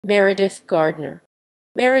Meredith Gardner.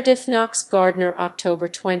 Meredith Knox Gardner, October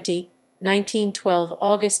 20, 1912,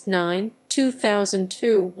 August 9,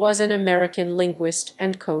 2002, was an American linguist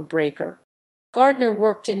and codebreaker. Gardner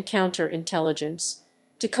worked in counterintelligence,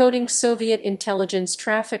 decoding Soviet intelligence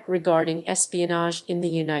traffic regarding espionage in the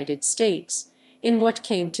United States, in what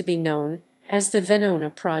came to be known as the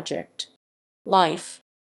Venona Project. Life.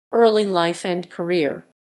 Early life and career.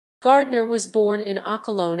 Gardner was born in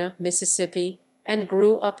Okolona, Mississippi, and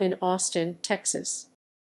grew up in Austin, Texas.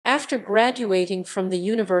 After graduating from the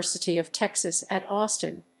University of Texas at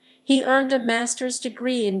Austin, he earned a master's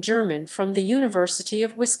degree in German from the University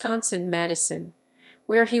of Wisconsin-Madison,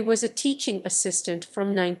 where he was a teaching assistant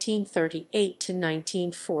from 1938 to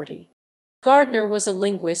 1940. Gardner was a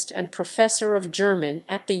linguist and professor of German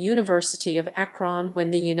at the University of Akron when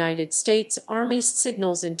the United States Army's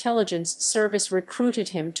Signals Intelligence Service recruited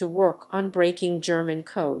him to work on breaking German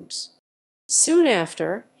codes. Soon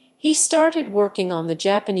after, he started working on the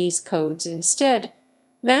Japanese codes instead,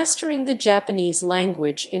 mastering the Japanese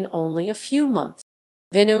language in only a few months.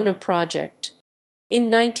 Venona Project.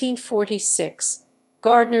 In 1946,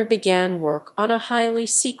 Gardner began work on a highly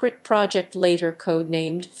secret project later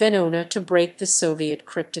codenamed Venona to break the Soviet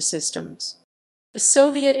cryptosystems. The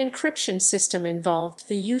Soviet encryption system involved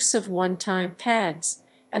the use of one-time pads,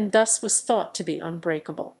 and thus was thought to be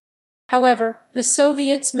unbreakable. However, the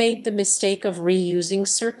Soviets made the mistake of reusing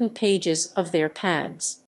certain pages of their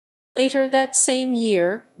pads. Later that same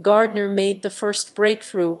year, Gardner made the first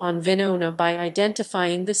breakthrough on Venona by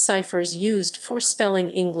identifying the ciphers used for spelling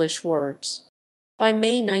English words. By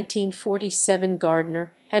May 1947,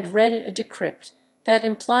 Gardner had read a decrypt that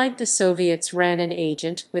implied the Soviets ran an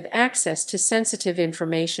agent with access to sensitive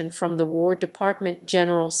information from the War Department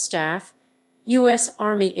General Staff, U.S.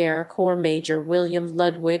 Army Air Corps Major William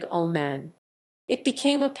Ludwig Ullman. It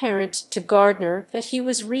became apparent to Gardner that he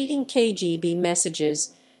was reading KGB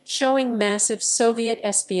messages showing massive Soviet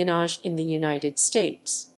espionage in the United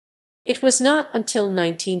States. It was not until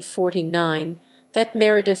 1949 that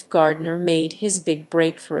Meredith Gardner made his big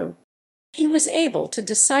breakthrough. He was able to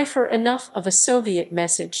decipher enough of a Soviet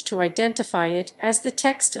message to identify it as the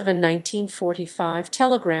text of a 1945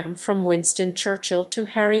 telegram from Winston Churchill to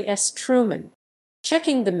Harry S. Truman.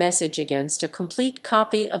 Checking the message against a complete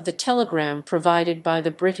copy of the telegram provided by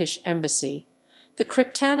the British Embassy, the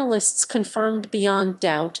cryptanalysts confirmed beyond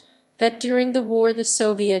doubt that during the war the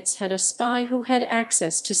Soviets had a spy who had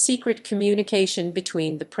access to secret communication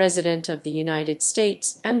between the President of the United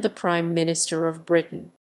States and the Prime Minister of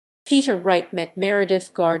Britain. Peter Wright met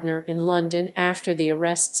Meredith Gardner in London after the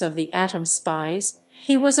arrests of the atom spies.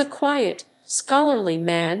 He was a quiet, scholarly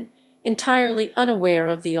man, entirely unaware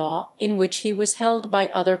of the awe in which he was held by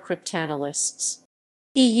other cryptanalysts.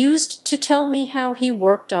 He used to tell me how he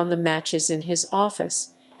worked on the matches in his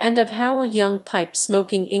office, and of how a young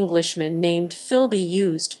pipe-smoking Englishman named Philby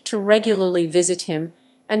used to regularly visit him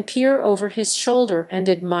and peer over his shoulder and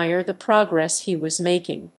admire the progress he was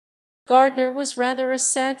making. Gardner was rather a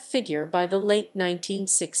sad figure by the late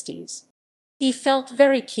 1960s. He felt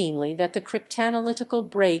very keenly that the cryptanalytical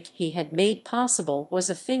break he had made possible was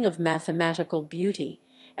a thing of mathematical beauty,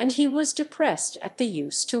 and he was depressed at the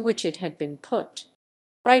use to which it had been put.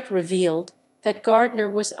 Wright revealed that Gardner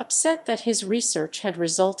was upset that his research had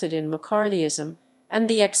resulted in McCarthyism and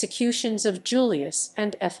the executions of Julius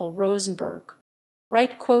and Ethel Rosenberg.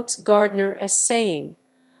 Wright quotes Gardner as saying,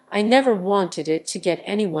 "I never wanted it to get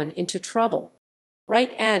anyone into trouble."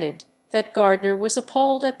 Wright added that Gardner was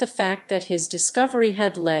appalled at the fact that his discovery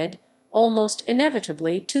had led, almost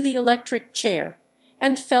inevitably, to the electric chair,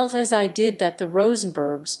 and felt as I did that the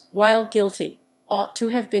Rosenbergs, while guilty, ought to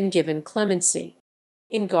have been given clemency.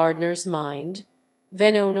 In Gardner's mind,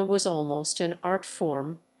 Venona was almost an art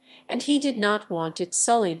form, and he did not want it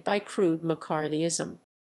sullied by crude McCarthyism.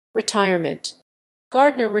 Retirement.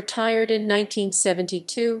 Gardner retired in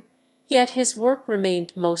 1972, yet his work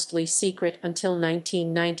remained mostly secret until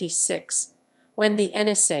 1996, when the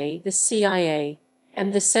NSA, the CIA,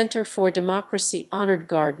 and the Center for Democracy honored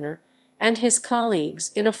Gardner and his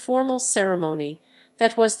colleagues in a formal ceremony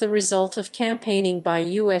that was the result of campaigning by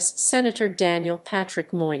U.S. Senator Daniel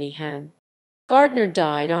Patrick Moynihan. Gardner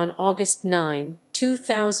died on August 9,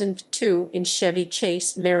 2002 in Chevy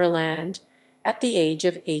Chase, Maryland, at the age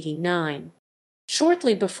of 89.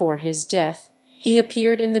 Shortly before his death, he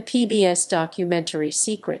appeared in the PBS documentary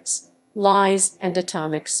Secrets, Lies, and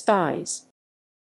Atomic Spies.